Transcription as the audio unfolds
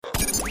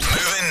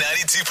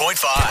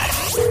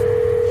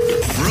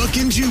92.5. Brooke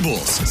and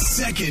Jubal's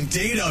second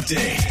date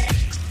update.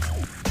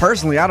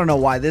 Personally, I don't know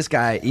why this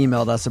guy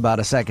emailed us about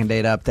a second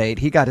date update.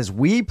 He got his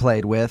Wii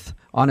played with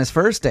on his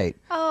first date.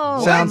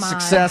 Oh, Sounds come on.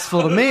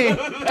 successful to me.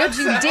 Don't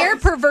you dare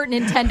pervert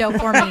Nintendo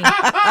for me.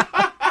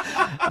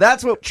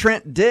 That's what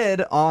Trent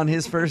did on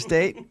his first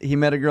date. He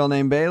met a girl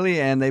named Bailey,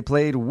 and they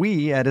played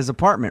Wii at his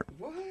apartment.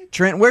 What?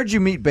 Trent, where'd you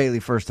meet Bailey,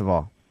 first of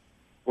all?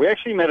 We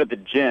actually met at the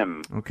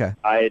gym. Okay.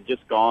 I had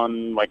just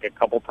gone like a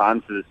couple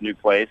times to this new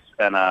place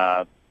and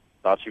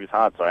thought she was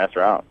hot, so I asked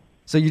her out.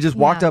 So you just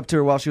walked Yeah. up to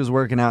her while she was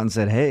working out and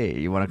said, hey,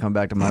 you want to come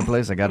back to my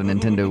place? I got a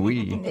Nintendo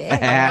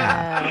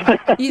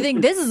Wii. You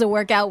think this is a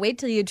workout? Wait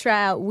till you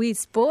try out Wii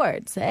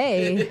Sports.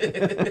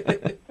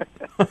 Hey.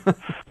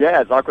 Yeah,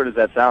 as awkward as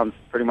that sounds,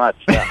 pretty much.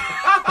 Yeah.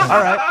 All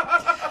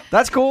right.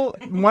 That's cool.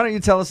 Why don't you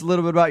tell us a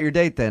little bit about your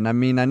date then? I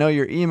mean, I know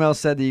your email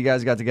said that you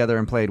guys got together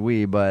and played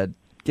Wii, but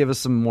give us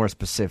some more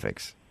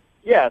specifics.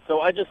 Yeah, so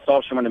I just saw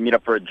if she wanted to meet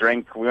up for a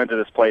drink. We went to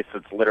this place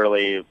that's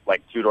literally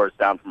like 2 doors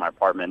down from my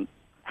apartment,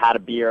 had a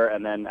beer,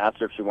 and then asked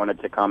her if she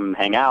wanted to come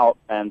hang out.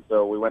 And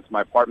so we went to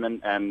my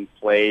apartment and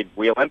played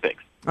Wii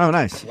Olympics. Oh,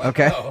 nice.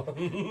 Okay.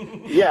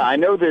 Yeah, I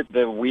know that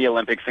the Wii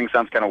Olympics thing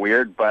sounds kind of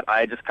weird, but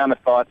I just kind of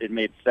thought it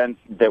made sense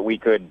that we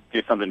could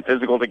do something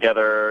physical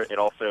together. It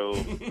also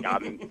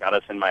got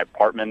us in my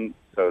apartment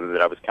so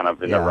that I was kind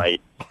of in the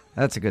right.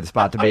 That's a good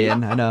spot to be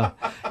in. I know.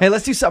 Hey,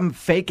 let's do something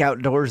fake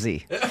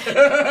outdoorsy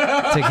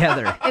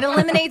together. It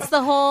eliminates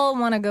the whole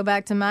want to go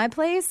back to my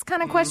place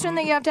kind of question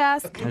that you have to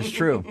ask. That's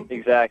true.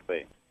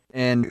 Exactly.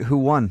 And who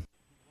won?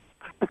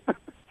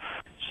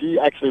 She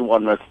actually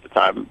won most of the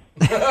time.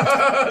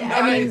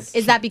 I mean,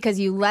 is that because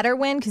you let her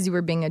win because you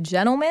were being a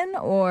gentleman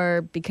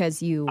or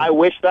because you... I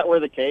wish that were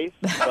the case,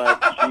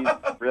 but she's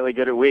really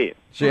good at Wii.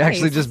 She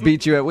actually just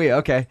beat you at Wii.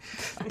 Okay.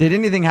 Did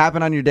anything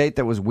happen on your date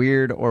that was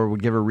weird or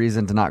would give her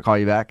reason to not call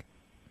you back?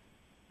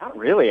 Not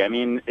really. I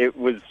mean, it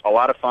was a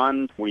lot of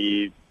fun.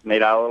 We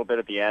made out a little bit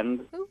at the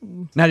end.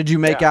 Now, did you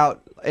make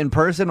out in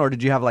person or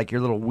did you have like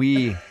your little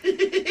Wii...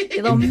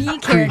 Your little me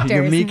characters.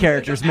 Your me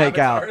characters make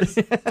out.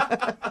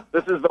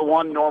 This is the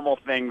one normal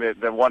thing,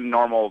 the one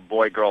normal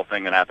boy-girl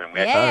thing that happened.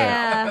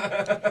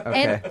 Yeah.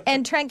 Okay.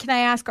 And Trent, can I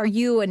ask, are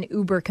you an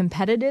uber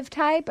competitive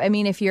type? I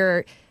mean, if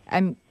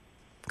I'm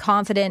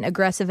confident,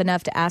 aggressive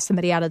enough to ask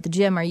somebody out at the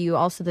gym, are you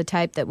also the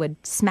type that would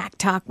smack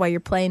talk while you're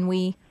playing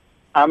Wii?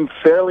 I'm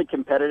fairly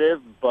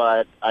competitive,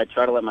 but I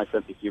try to let my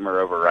sense of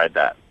humor override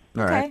that.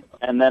 All right.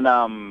 And then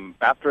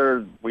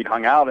after we'd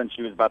hung out and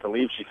she was about to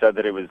leave, she said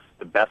that it was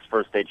the best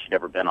first date she'd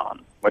ever been on,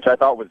 which I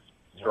thought was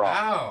strong.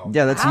 Wow.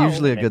 Yeah, that's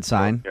usually a good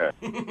sign. Good.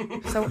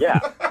 Yeah.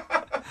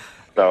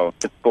 So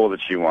it's cool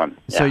that she won.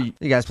 So Yeah.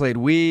 you guys played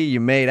Wii, you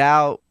made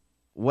out.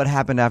 What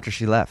happened after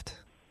she left?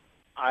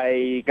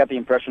 I got the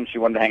impression she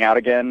wanted to hang out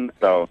again.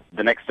 So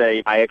the next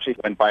day, I actually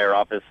went by her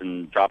office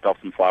and dropped off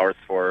some flowers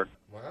for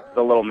her.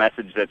 The little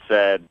message that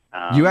said...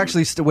 You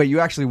actually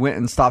you actually went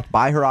and stopped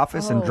by her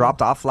office and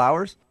dropped off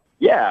flowers?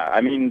 Yeah, I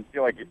mean, I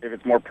feel like if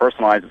it's more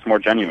personalized, it's more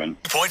genuine.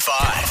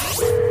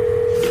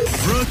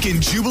 0.5. Brooke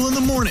and Jubal in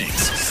the mornings.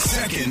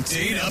 Second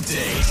date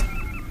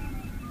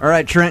update. All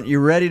right, Trent, you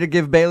ready to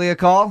give Bailey a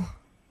call?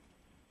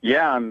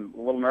 Yeah, I'm a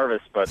little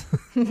nervous, but...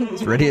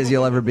 As ready as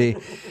you'll ever be.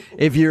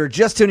 If you're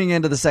just tuning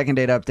into the second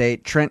date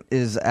update, Trent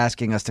is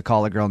asking us to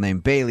call a girl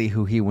named Bailey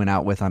who he went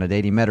out with on a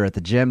date. He met her at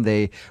the gym.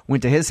 They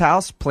went to his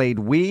house, played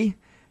Wii,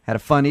 had a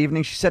fun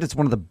evening. She said it's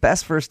one of the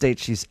best first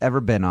dates she's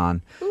ever been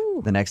on. Ooh.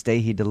 The next day,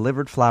 he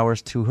delivered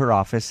flowers to her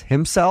office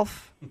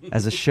himself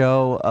as a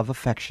show of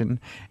affection.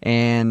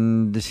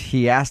 And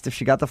he asked if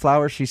she got the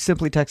flowers. She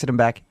simply texted him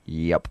back,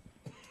 yep.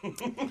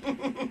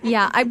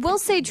 Yeah, I will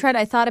say, Trent,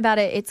 I thought about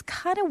it. It's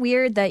kind of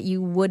weird that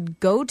you would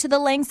go to the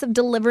lengths of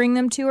delivering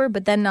them to her,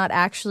 but then not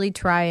actually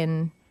try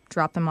and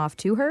drop them off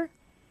to her.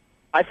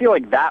 I feel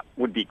like that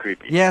would be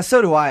creepy. Yeah,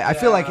 so do I. I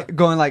feel like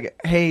going like,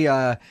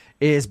 hey,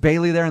 is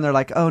Bailey there? And they're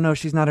like, oh, no,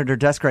 she's not at her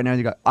desk right now. And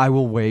you go, I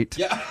will wait.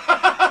 Yeah.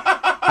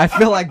 I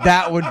feel like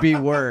that would be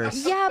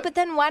worse. Yeah, but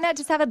then why not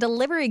just have a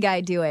delivery guy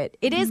do it?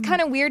 It is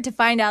kind of weird to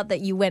find out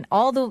that you went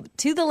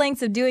to the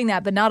lengths of doing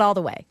that, but not all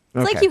the way.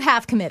 It's like you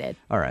half committed.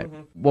 All right.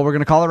 Well, we're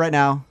going to call her right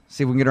now,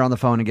 see if we can get her on the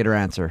phone and get her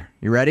answer.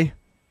 You ready?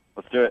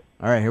 Let's do it.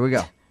 All right, here we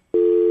go.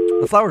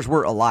 The flowers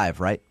were alive,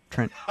 right,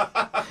 Trent?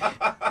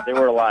 They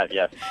were alive,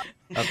 yes.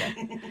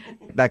 Okay.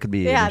 That could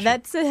be Yeah,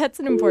 an issue. that's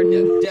an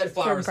important Dead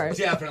flowers part.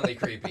 definitely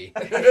creepy.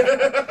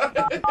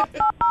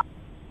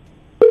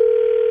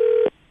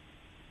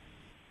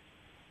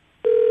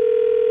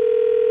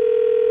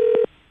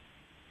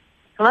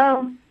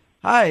 Hello.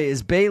 Hi,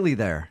 is Bailey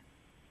there?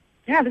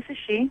 Yeah, this is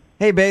she.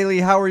 Hey,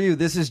 Bailey, how are you?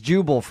 This is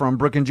Jubal from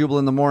Brooke and Jubal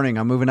in the Morning.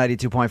 I'm moving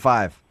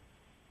 92.5.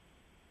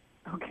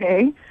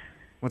 Okay.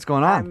 What's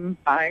going on? I'm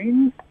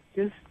fine.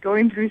 Just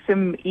going through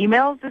some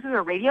emails. This is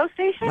a radio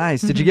station?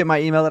 Nice. Did you get my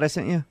email that I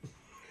sent you?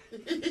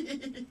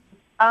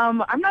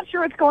 I'm not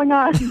sure what's going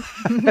on.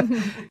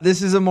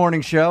 This is a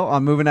morning show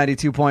on Moving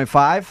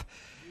 92.5.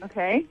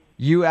 Okay.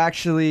 You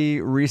actually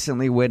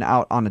recently went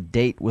out on a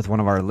date with one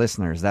of our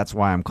listeners. That's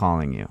why I'm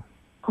calling you.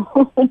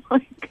 Oh,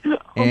 my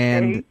God. Okay.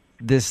 And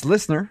this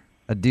listener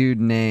a dude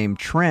named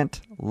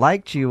Trent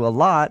liked you a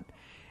lot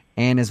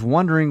and is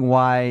wondering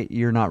why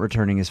you're not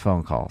returning his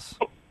phone calls.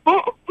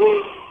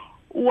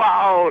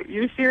 Wow,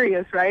 you're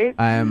serious, right?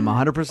 I am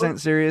 100%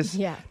 serious.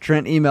 Yeah.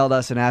 Trent emailed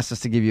us and asked us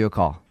to give you a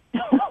call.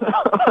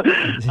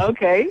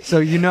 Okay, So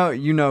you know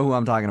who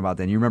I'm talking about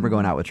then. You remember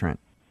going out with Trent.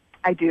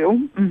 I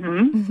do.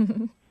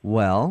 Mm-hmm.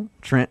 Well,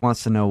 Trent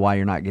wants to know why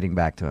you're not getting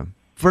back to him.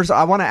 First,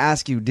 I want to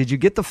ask you, did you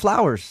get the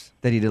flowers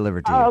that he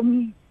delivered to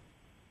you?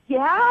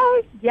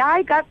 Yeah,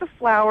 I got the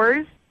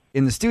flowers.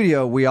 In the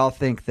studio, we all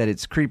think that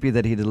it's creepy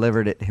that he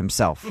delivered it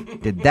himself.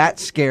 Did that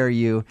scare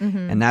you,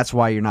 and that's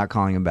why you're not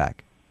calling him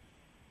back?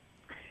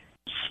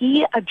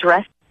 She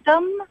addressed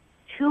them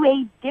to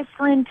a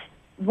different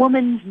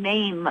woman's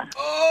name.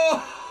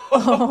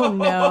 Oh,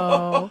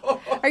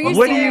 no. Are you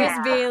What do you- serious,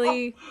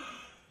 Bailey?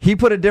 He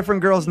put a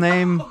different girl's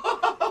name.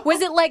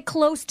 Was it like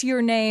close to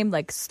your name,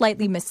 like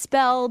slightly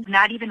misspelled?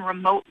 Not even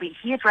remotely.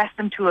 He addressed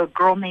them to a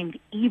girl named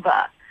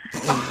Eva.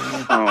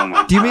 Oh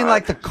my Do you mean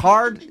like the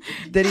card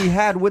that he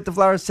had with the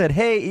flowers said,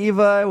 "Hey,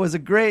 Eva, it was a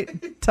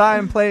great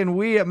time playing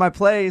Wii at my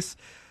place"?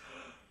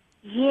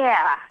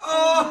 Yeah.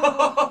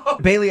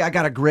 Bailey, I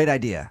got a great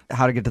idea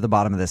how to get to the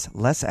bottom of this.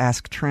 Let's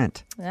ask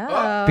Trent.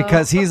 Oh.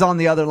 Because he's on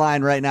the other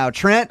line right now.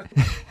 Trent,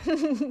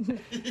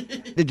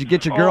 did you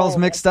get your girls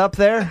mixed up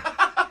there?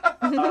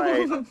 All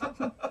right.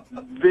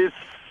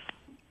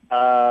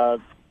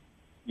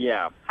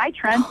 Yeah. Hi,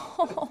 Trent.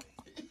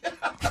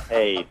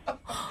 Hey,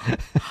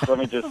 let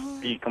me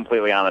just be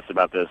completely honest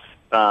about this.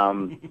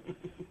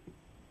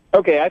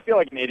 Okay, I feel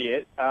like an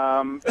idiot.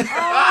 I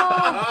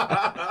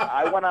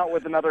went out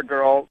with another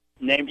girl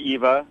named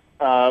Eva.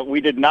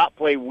 We did not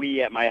play Wii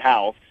at my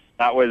house.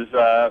 That was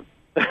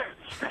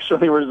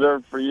specially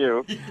reserved for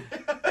you,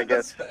 I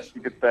guess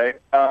you could say.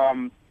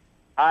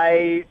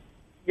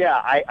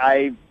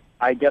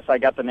 I guess I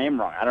got the name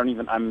wrong. I don't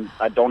even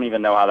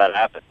know how that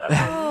happened.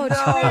 Oh,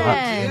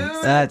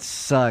 Trent. That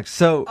sucks.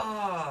 So,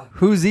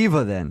 who's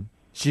Eva then?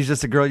 She's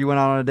just a girl you went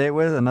out on a date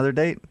with? Another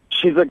date?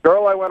 She's a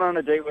girl I went on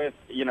a date with.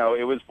 You know,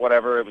 it was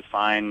whatever. It was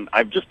fine.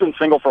 I've just been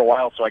single for a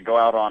while, so I go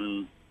out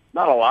on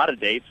not a lot of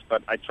dates,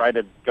 but I try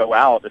to go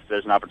out if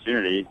there's an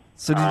opportunity.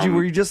 So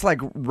were you just like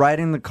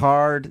writing the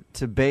card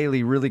to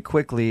Bailey really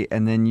quickly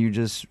and then you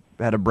just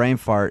had a brain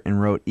fart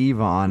and wrote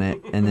Eva on it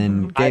and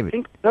then gave I it?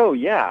 think so,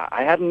 yeah.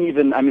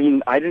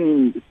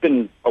 It's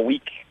been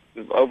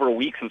over a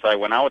week since I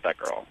went out with that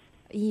girl.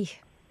 Eeh.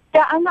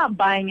 Yeah, I'm not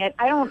buying it.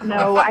 I don't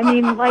know. I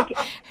mean, like,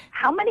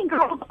 how many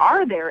girls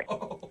are there?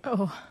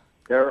 Oh.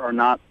 There are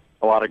not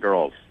a lot of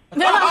girls.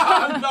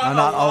 Not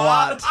a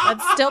lot.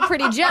 That's still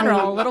pretty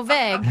general, a little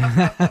vague.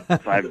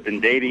 I've been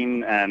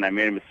dating, and I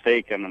made a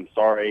mistake, and I'm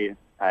sorry.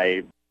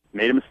 I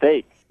made a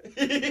mistake.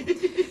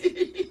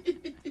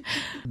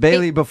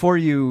 Bailey, before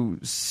you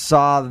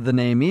saw the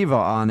name Eva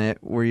on it,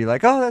 were you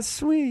like, oh, that's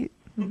sweet?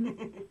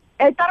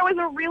 I thought it was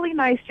a really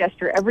nice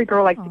gesture. Every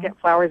girl likes to get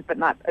flowers, but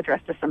not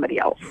addressed to somebody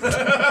else.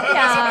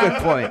 Yeah,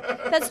 Good point.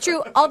 that's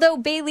true. Although,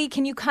 Bailey,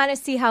 can you kind of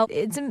see how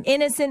it's an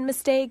innocent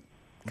mistake,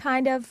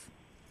 kind of?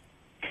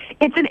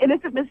 It's an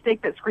innocent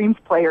mistake that screams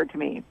player to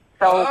me.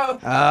 So Oh,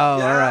 all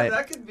right.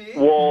 That could be.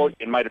 Well,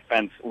 in my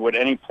defense, would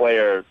any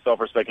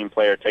self-respecting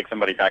player, take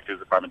somebody back to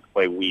his apartment to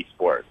play Wii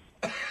Sports?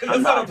 That's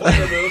not a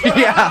player move.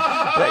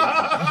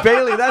 Yeah.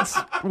 Bailey, that's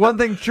one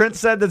thing Trent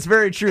said that's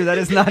very true. That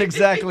is not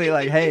exactly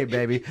like, hey,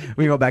 baby,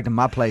 we go back to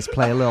my place,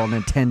 play a little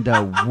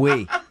Nintendo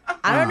Wii.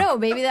 I don't know.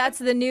 Maybe that's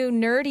the new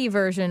nerdy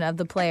version of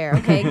the player,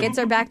 okay? Gets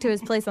her back to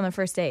his place on the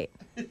first date.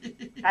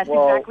 that's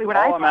exactly what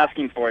I all thought. I'm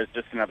asking for is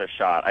just another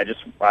shot. I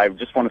just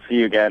want to see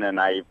you again, and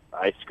I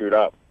screwed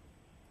up.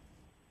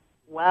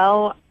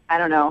 Well, I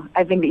don't know.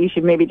 I think that you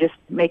should maybe just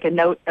make a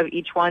note of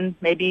each one,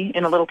 maybe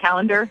in a little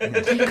calendar.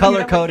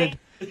 Color-coded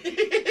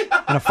in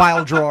a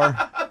file drawer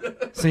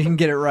so you can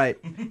get it right.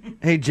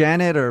 Hey,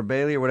 Janet or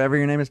Bailey or whatever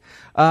your name is,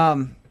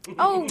 Oh,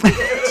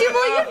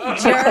 Jubal, you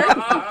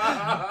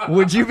jerk.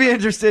 would you be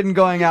interested in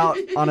going out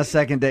on a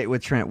second date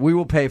with Trent? We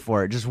will pay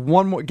for it. Just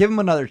one more. Give him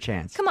another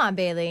chance. Come on,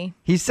 Bailey.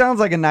 He sounds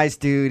like a nice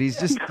dude. He's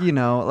just,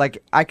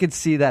 like I could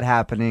see that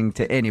happening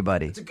to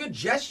anybody. It's a good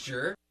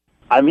gesture.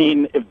 I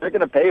mean, if they're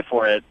going to pay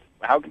for it,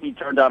 how can you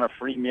turn down a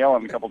free meal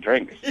and a couple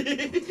drinks? I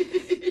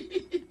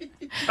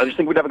just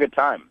think we'd have a good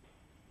time.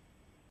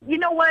 You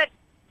know what?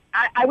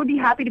 I would be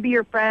happy to be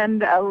your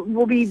friend.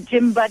 We'll be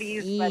gym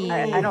buddies, but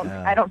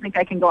I don't think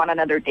I can go on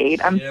another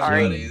date. I'm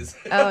sorry. Buddies.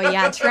 Oh,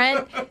 yeah.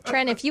 Trent,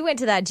 if you went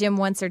to that gym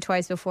once or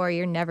twice before,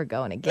 you're never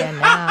going again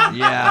now.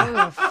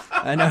 Yeah. Oof.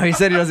 I know. He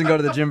said he doesn't go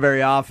to the gym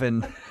very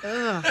often.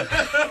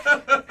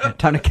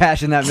 Time to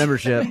cash in that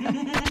membership.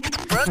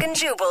 Brooke and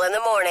Jubal in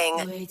the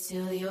morning. Wait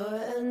till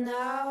you're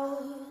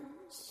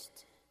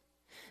announced.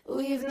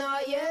 We've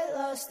not yet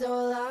lost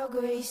all our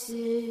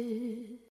graces.